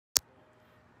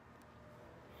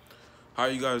How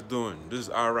you guys doing? This is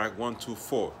Iraq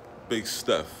 124, Big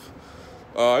Steph.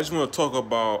 I just want to talk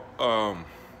about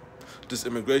this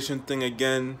immigration thing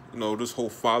again. You know, this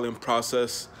whole filing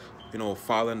process. You know,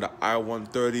 filing the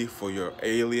I-130 for your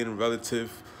alien relative.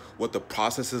 What the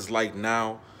process is like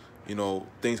now. You know,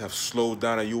 things have slowed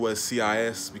down at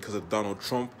USCIS because of Donald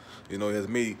Trump. You know, it has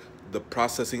made the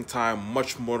processing time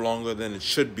much more longer than it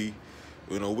should be.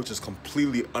 You know, which is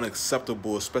completely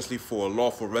unacceptable, especially for a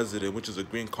lawful resident, which is a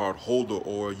green card holder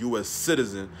or a U.S.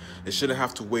 citizen. They shouldn't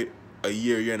have to wait a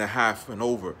year and a half and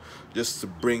over just to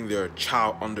bring their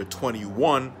child under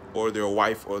 21 or their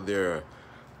wife or their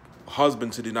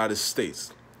husband to the United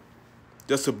States,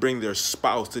 just to bring their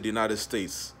spouse to the United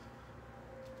States.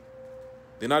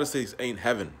 The United States ain't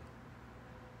heaven.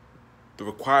 The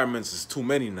requirements is too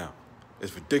many now.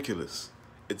 It's ridiculous.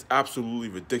 It's absolutely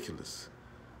ridiculous.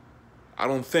 I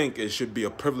don't think it should be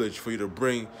a privilege for you to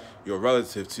bring your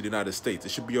relative to the United States. It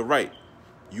should be a right.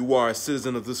 You are a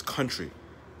citizen of this country.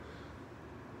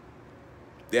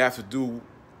 They have to do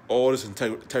all this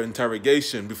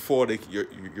interrogation before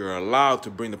you're allowed to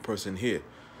bring the person here.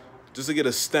 Just to get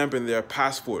a stamp in their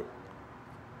passport,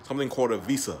 something called a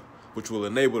visa, which will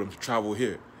enable them to travel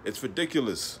here. It's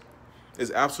ridiculous.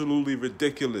 It's absolutely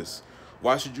ridiculous.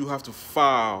 Why should you have to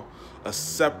file a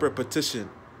separate petition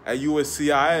at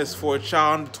USCIS for a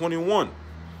child under 21?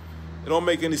 It don't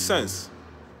make any sense.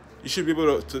 You should be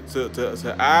able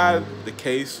to add the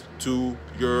case to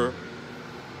your,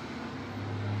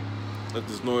 let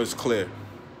this noise clear.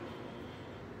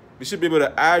 You should be able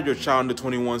to add your child under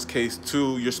 21's case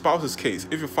to your spouse's case.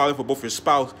 If you're filing for both your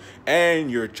spouse and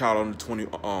your child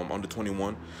under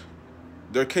 21,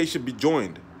 their case should be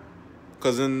joined.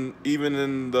 Because even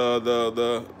in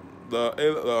the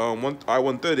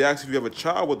I-130 asks if you have a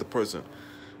child with the person.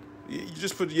 You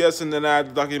just put yes and then add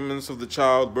the documents of the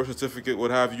child, birth certificate, what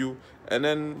have you, and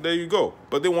then there you go.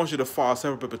 But they want you to file a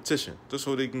separate petition just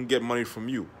so they can get money from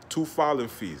you. 2 filing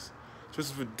fees. So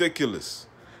it's ridiculous.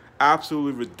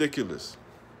 Absolutely ridiculous.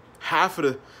 Half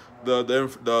of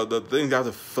the things you have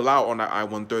to fill out on that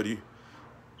I-130,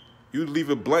 you leave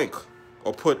it blank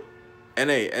or put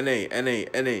NA, NA, NA,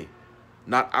 NA.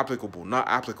 Not applicable, not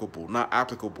applicable, not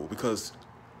applicable, because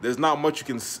there's not much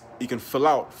you can fill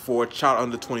out for a child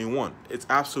under 21. It's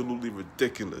absolutely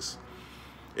ridiculous.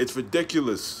 It's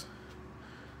ridiculous.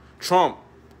 Trump,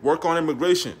 work on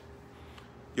immigration.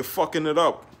 You're fucking it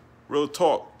up. Real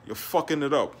talk. You're fucking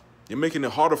it up. You're making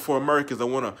it harder for Americans that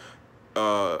want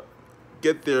to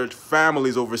get their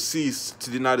families overseas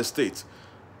to the United States.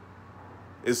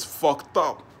 It's fucked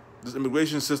up. This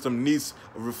immigration system needs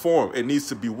reform. It needs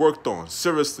to be worked on,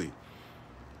 seriously.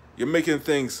 You're making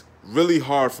things really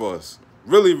hard for us.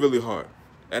 Really, really hard.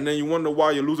 And then you wonder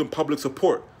why you're losing public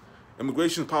support.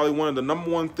 Immigration is probably one of the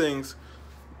 #1 things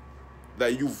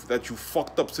that you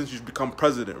fucked up since you've become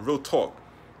president. Real talk.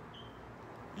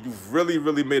 You've really,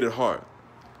 really made it hard.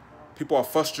 People are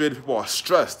frustrated. People are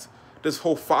stressed. This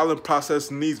whole filing process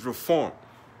needs reform.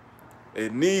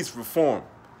 It needs reform.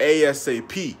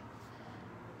 ASAP.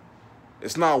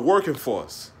 It's not working for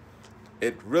us.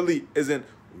 It really isn't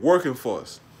working for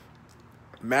us.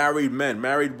 Married men,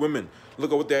 married women,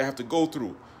 look at what they have to go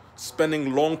through.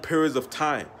 Spending long periods of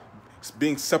time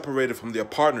being separated from their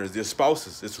partners, their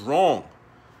spouses. It's wrong.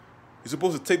 You're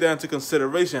supposed to take that into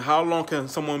consideration. How long can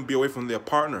someone be away from their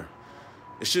partner?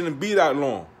 It shouldn't be that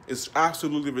long. It's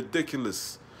absolutely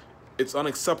ridiculous. It's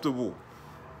unacceptable.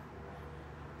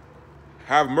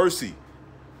 Have mercy.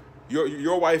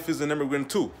 Your wife is an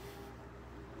immigrant too.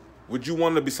 Would you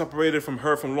want to be separated from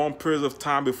her for long periods of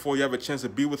time before you have a chance to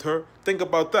be with her? Think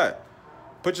about that.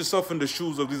 Put yourself in the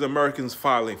shoes of these Americans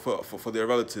filing for their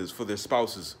relatives, for their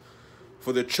spouses,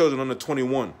 for their children under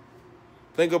 21.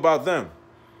 Think about them.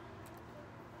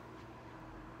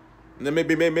 And then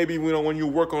maybe you know, when you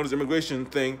work on this immigration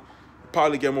thing, you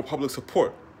probably get more public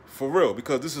support. For real,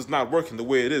 because this is not working the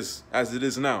way it is, as it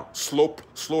is now.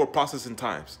 Slower processing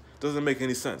times. Doesn't make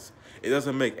any sense. It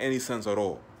doesn't make any sense at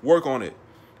all. Work on it.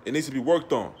 It needs to be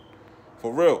worked on.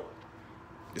 For real.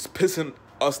 It's pissing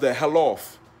us the hell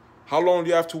off. How long do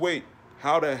you have to wait?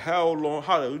 How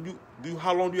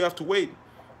long do you have to wait?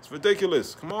 It's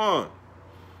ridiculous. Come on.